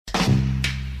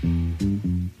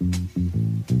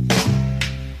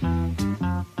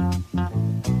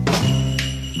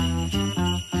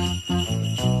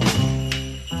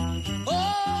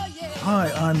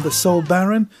I'm the Soul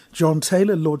Baron, John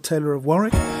Taylor, Lord Taylor of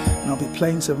Warwick, and I'll be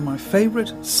playing some of my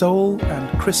favourite soul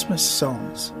and Christmas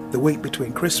songs, the week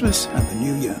between Christmas and the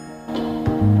New Year.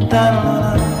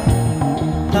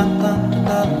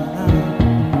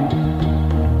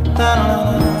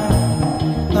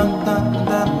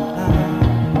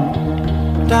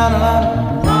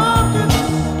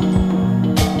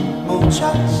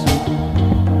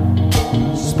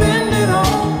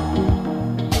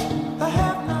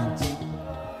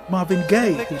 Marvin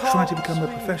Gaye, who tried to become a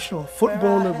professional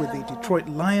footballer with the Detroit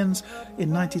Lions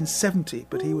in 1970,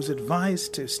 but he was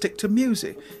advised to stick to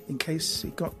music in case he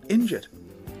got injured.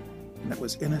 And that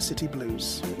was Inner City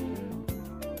Blues.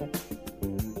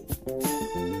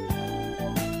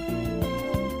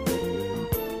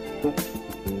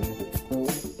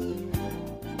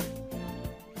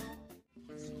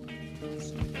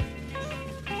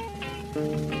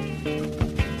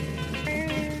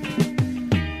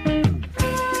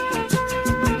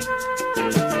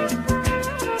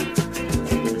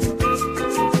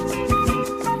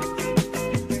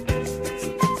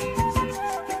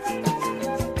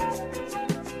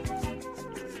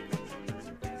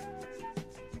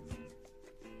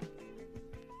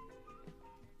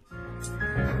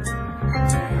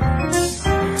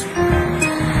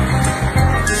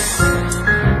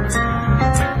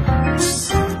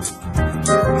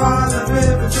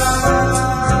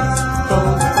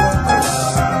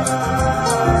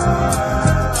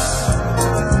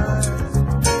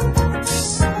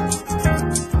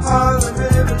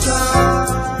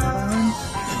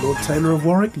 Taylor of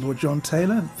Warwick, Lord John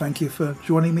Taylor, thank you for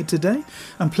joining me today.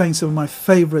 I'm playing some of my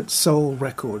favourite soul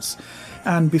records.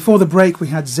 And before the break we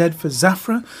had Z for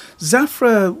Zafra.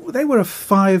 Zafra, they were a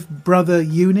 5-brother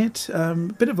unit, a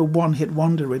bit of a one-hit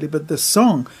wonder really, but the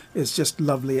song is just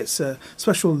lovely. It's a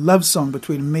special love song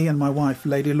between me and my wife,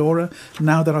 Lady Laura,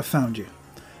 Now That I've Found You.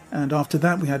 And after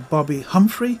that we had Bobby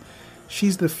Humphrey.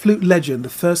 She's the flute legend, the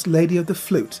first lady of the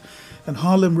flute. And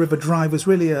Harlem River Drive was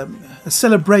really a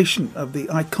celebration of the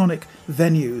iconic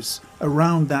venues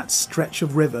around that stretch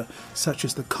of river, such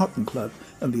as the Cotton Club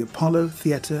and the Apollo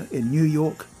Theatre in New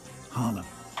York, Harlem.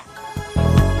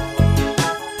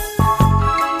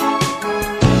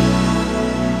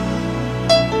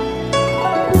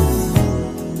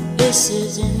 This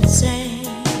is insane.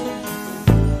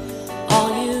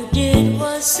 All you did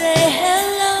was say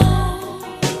hello.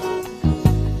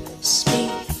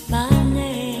 Speak my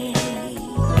name.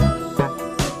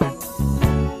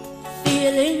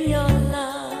 Feeling your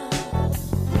love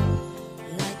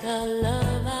like a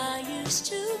love I used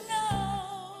to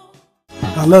know.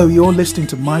 Hello, you're listening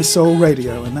to My Soul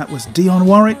Radio, and that was Dionne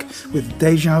Warwick with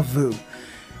Deja Vu.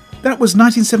 That was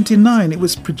 1979. It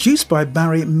was produced by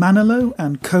Barry Manilow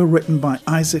and co-written by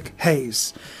Isaac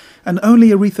Hayes. And only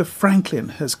Aretha Franklin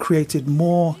has created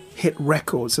more hit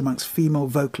records amongst female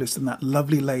vocalists than that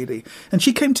lovely lady. And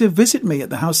she came to visit me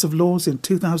at the House of Lords in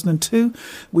 2002.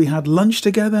 We had lunch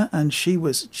together and she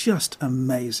was just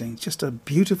amazing. Just a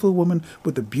beautiful woman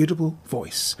with a beautiful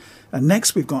voice. And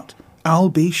next we've got I'll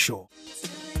Be Sure.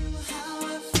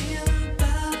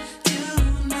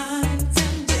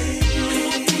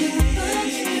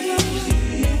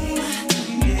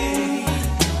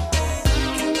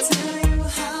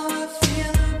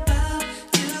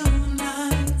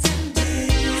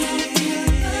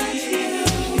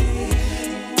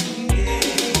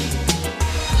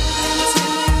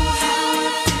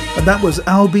 And that was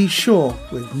I'll Be Sure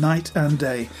with Night and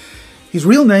Day. His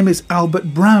real name is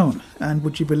Albert Brown, and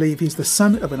would you believe he's the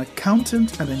son of an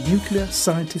accountant and a nuclear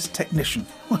scientist technician?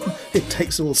 Well, it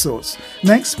takes all sorts.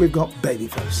 Next, we've got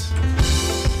Babyface.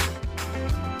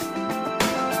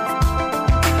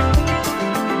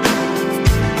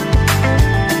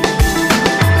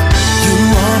 You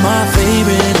are my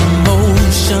favorite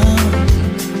emotion.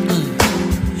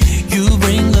 You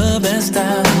bring the best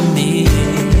out of me.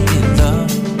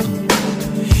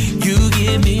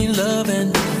 Give me love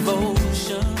and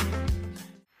devotion.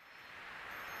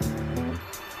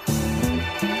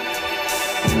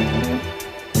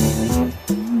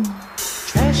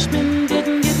 Trashman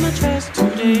didn't get my trash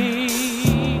today.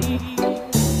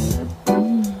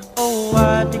 Oh,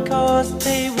 why? Because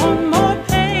they want more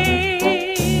pay.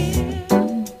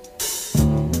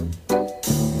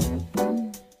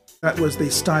 That was the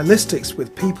Stylistics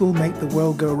with People Make the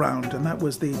World Go Round, and that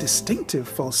was the distinctive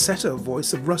falsetto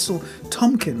voice of Russell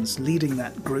Tompkins leading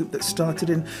that group that started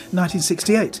in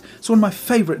 1968. It's one of my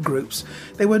favourite groups.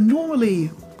 They were normally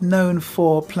known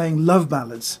for playing love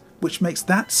ballads, which makes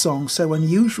that song so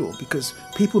unusual because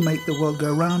People Make the World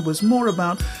Go Round was more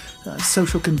about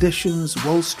social conditions,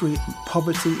 Wall Street, and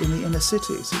poverty in the inner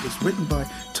cities. It was written by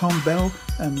Tom Bell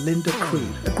and Linda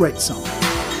Creed. A great song.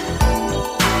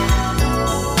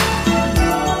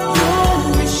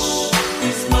 Your wish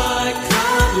is my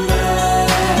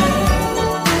command.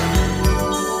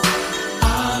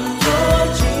 I'm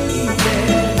your genie.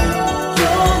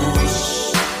 Your wish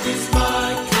is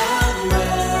my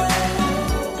command.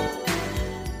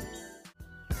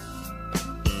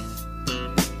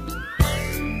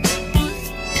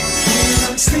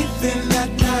 Sleeping at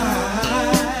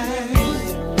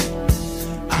night,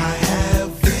 I have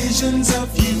visions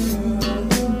of you.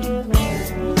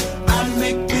 I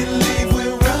make believe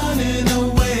we're running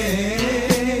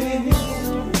away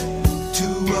to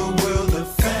a world of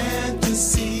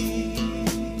fantasy.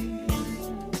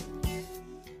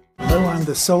 Hello, I'm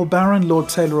the Soul Baron, Lord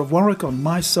Taylor of Warwick, on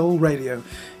My Soul Radio.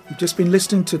 You've just been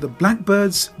listening to the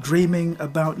Blackbyrds, Dreaming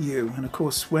About You. And of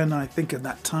course, when I think of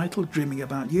that title, Dreaming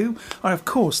About You, I of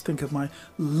course think of my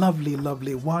lovely,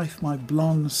 lovely wife, my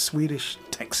blonde, Swedish,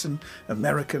 Texan,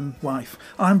 American wife.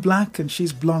 I'm black and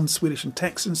she's blonde, Swedish and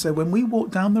Texan, so when we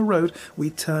walk down the road, we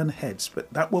turn heads.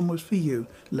 But that one was for you,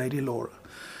 Lady Laura.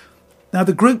 Now,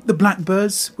 the group The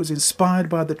Blackbyrds was inspired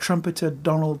by the trumpeter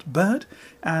Donald Byrd,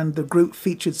 and the group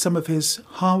featured some of his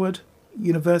Harvard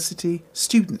University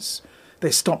students. They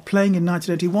stopped playing in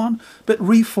 1981, but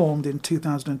reformed in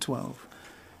 2012.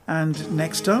 And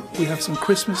next up, we have some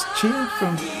Christmas cheer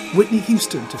from Whitney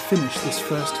Houston to finish this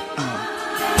first hour.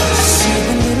 Sing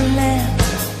a little lamb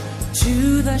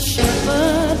to the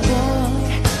shepherd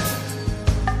boy.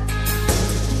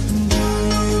 Do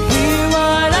you hear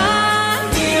what I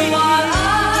hear? What I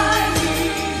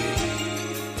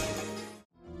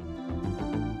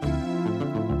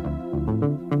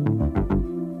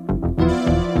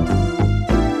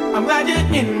I'm glad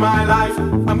you're in my life.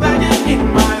 I'm glad you're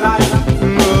in my life.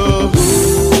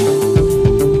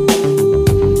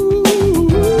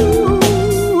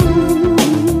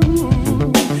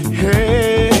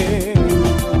 Hey.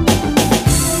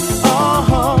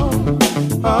 Oh.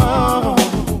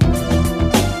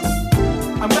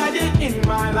 I'm glad you're in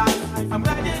my life. I'm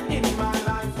glad you're in my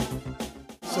life.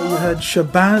 So you heard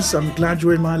Shabazz, I'm Glad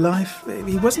You're in My Life.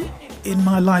 He wasn't in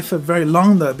my life for very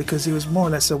long though, because he was more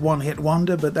or less a one-hit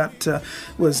wonder, but that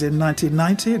was in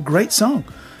 1990, a great song.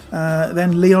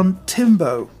 Then Leon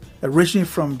Timbo, originally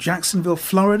from Jacksonville,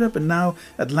 Florida, but now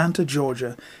Atlanta,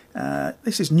 Georgia.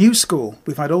 This is new school.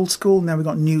 We've had old school, now we've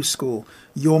got new school.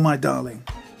 You're My Darling.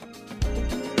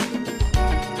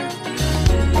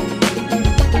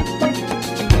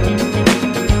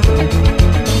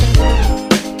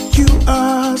 You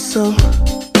are so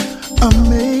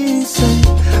amazing.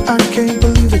 I can't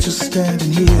believe that you're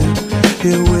standing here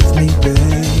with me, baby.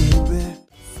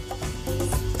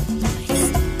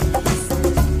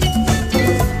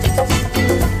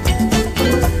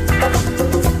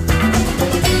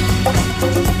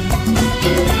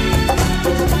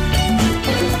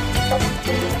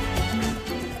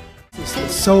 It's the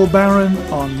Soul Baron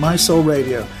on My Soul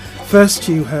Radio. First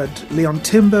you heard Leon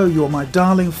Timbo, You're My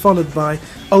Darling, followed by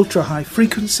Ultra High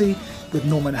Frequency with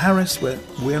Norman Harris, where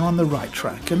we're on the right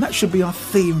track. And that should be our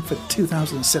theme for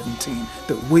 2017,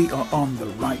 that we are on the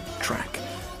right track.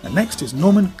 And next is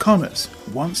Norman Connors,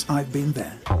 Once I've Been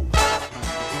There.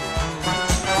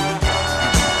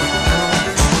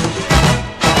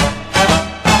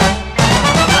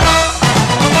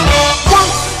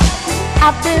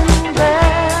 I've been there.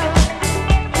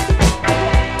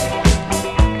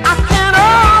 I can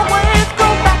always go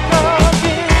back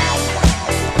again.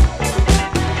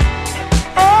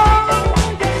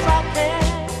 Oh, yes I can.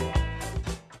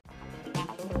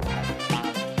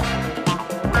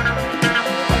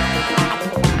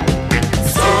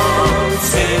 Soul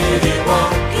City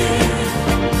walking,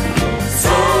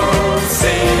 Soul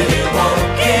City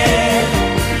walking,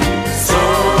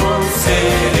 Soul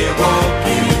City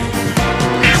walking,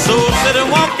 Soul City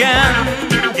walking,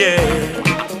 yeah.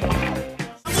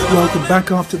 Welcome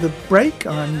back after the break.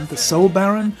 I'm the Soul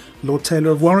Baron, Lord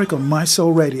Taylor of Warwick, on My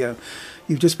Soul Radio.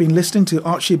 You've just been listening to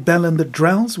Archie Bell and the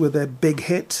Drells with their big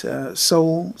hit,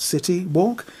 Soul City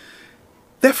Walk.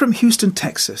 They're from Houston,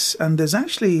 Texas, and there's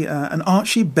actually an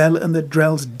Archie Bell and the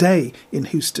Drells Day in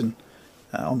Houston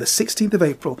on the 16th of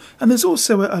April. And there's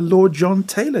also a Lord John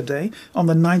Taylor Day on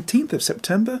the 19th of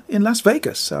September in Las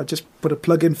Vegas. So I'll just put a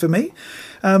plug in for me.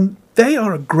 They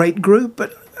are a great group,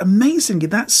 but amazingly,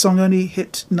 that song only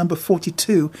hit number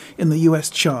 42 in the US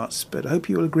charts. But I hope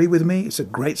you'll agree with me, it's a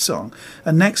great song.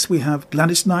 And next we have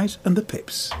Gladys Knight and the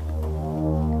Pips.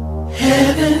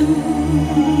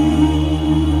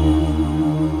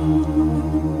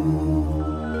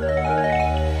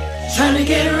 Trying to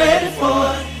get ready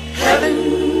for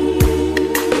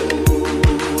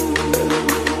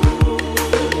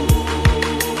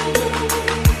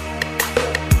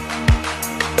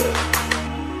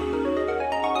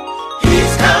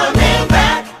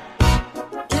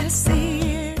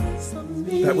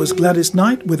was Gladys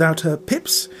Knight without her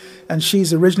pips, and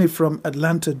she's originally from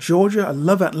Atlanta, Georgia. I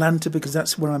love Atlanta because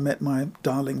that's where I met my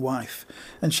darling wife,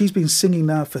 and she's been singing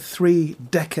now for 3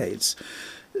 decades.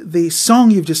 The song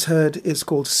you've just heard is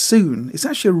called Soon. It's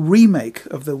actually a remake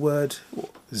of the word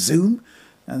Zoom,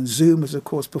 and Zoom was of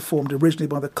course performed originally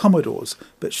by the Commodores,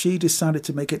 but she decided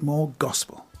to make it more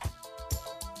gospel.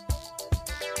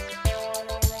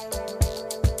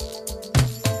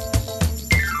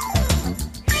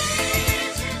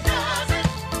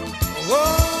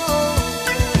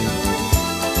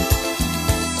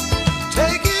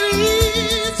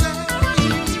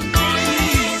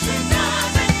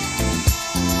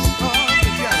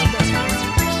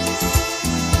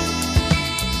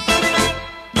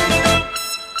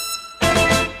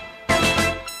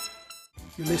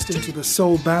 You're listening to the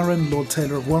Soul Baron, Lord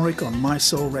Taylor of Warwick, on My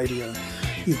Soul Radio.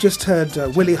 You've just heard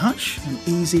Willie Hutch and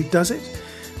Easy Does It.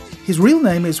 His real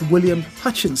name is William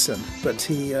Hutchinson, but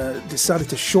he decided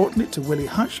to shorten it to Willie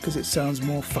Hutch because it sounds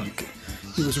more funky.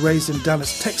 He was raised in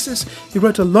Dallas, Texas. He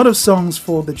wrote a lot of songs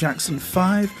for the Jackson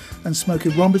 5, and Smokey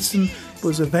Robinson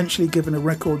was eventually given a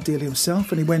record deal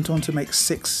himself, and he went on to make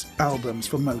 6 albums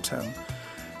for Motown.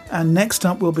 And next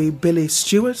up will be Billy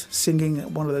Stewart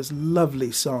singing one of those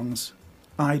lovely songs,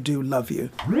 I Do Love You.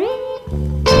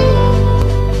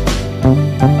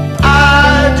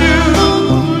 I do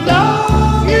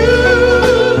love you,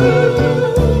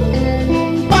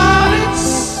 but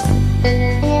it's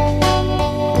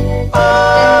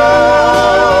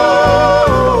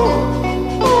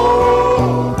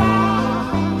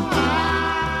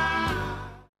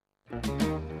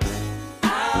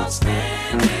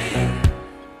outstanding.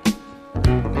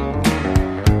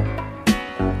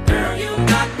 Girl, you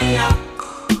knock me out.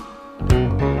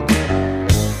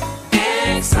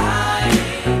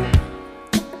 Exciting.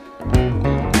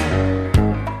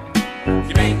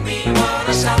 You make me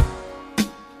wanna shout.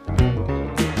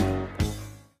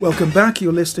 Welcome back.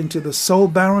 You're listening to the Soul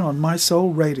Baron on My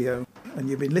Soul Radio, and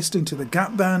you've been listening to the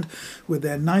Gap Band with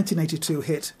their 1982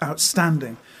 hit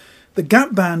Outstanding. The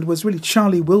Gap Band was really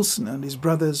Charlie Wilson and his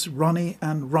brothers Ronnie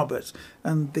and Robert,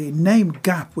 and the name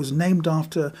Gap was named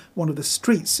after one of the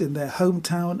streets in their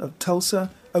hometown of Tulsa,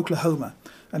 Oklahoma.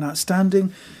 And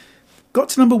Outstanding got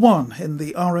to number 1 in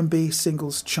the R&B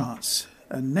singles charts.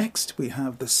 And next we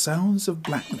have The Sounds of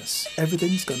Blackness,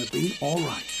 Everything's Gonna Be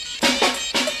Alright.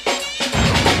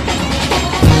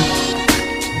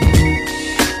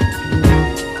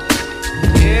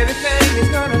 Everything is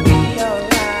gonna be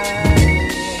alright.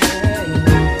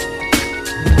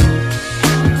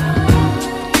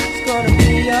 It's gonna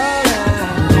be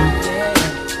alright.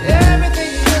 Yeah. Everything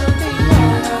is gonna be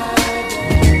alright.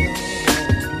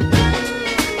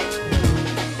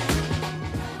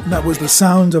 That was The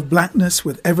Sound of Blackness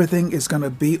with Everything Is Gonna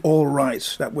Be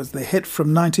Alright. That was the hit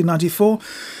from 1994.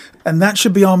 And that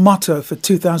should be our motto for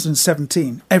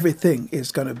 2017. Everything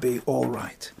is gonna be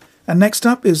alright. And next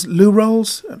up is Lou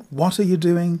Rawls and What Are You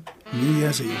Doing New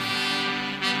Year's Eve?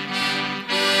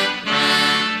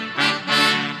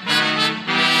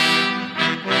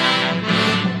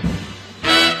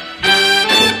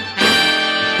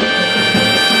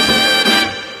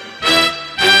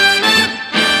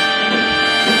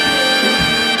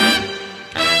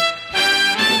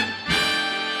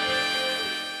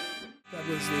 That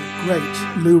was the great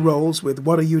Lou Rawls with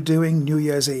What Are You Doing New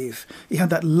Year's Eve? He had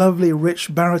that lovely,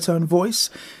 rich baritone voice.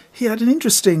 He had an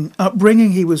interesting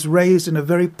upbringing. He was raised in a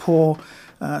very poor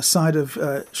side of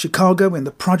Chicago in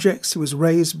the projects. He was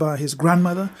raised by his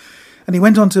grandmother, and he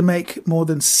went on to make more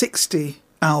than 60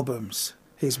 albums.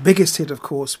 His biggest hit, of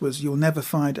course, was You'll Never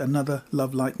Find Another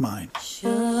Love Like Mine. Should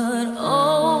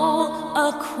old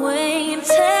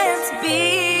acquaintance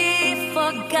be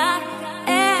forgot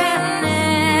and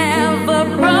never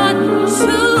brought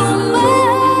to mind?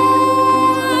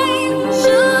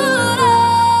 Should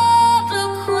old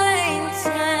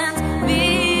acquaintance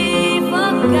be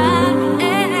forgot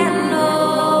and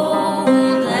old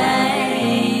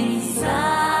lang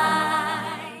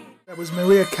syne? That was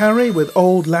Maria Carey with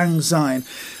Old Lang Syne.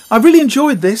 I've really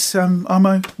enjoyed this. I'm on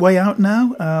my way out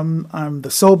now. I'm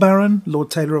the Soul Baron,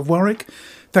 Lord Taylor of Warwick.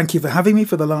 Thank you for having me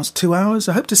for the last 2 hours.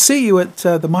 I hope to see you at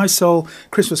the My Soul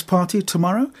Christmas party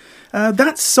tomorrow.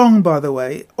 That song, by the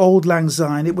way, Old Lang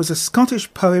Syne, it was a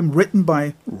Scottish poem written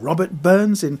by Robert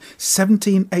Burns in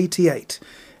 1788.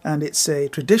 And it's a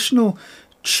traditional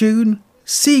tune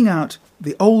seeing out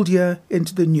the old year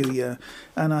into the new year.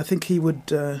 And I think he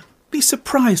would be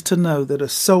surprised to know that a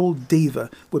soul diva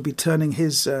would be turning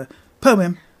his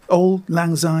poem, Old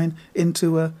Lang Syne,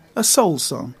 into a soul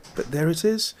song. But there it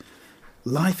is.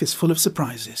 Life is full of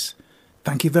surprises.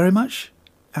 Thank you very much,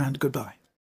 and goodbye.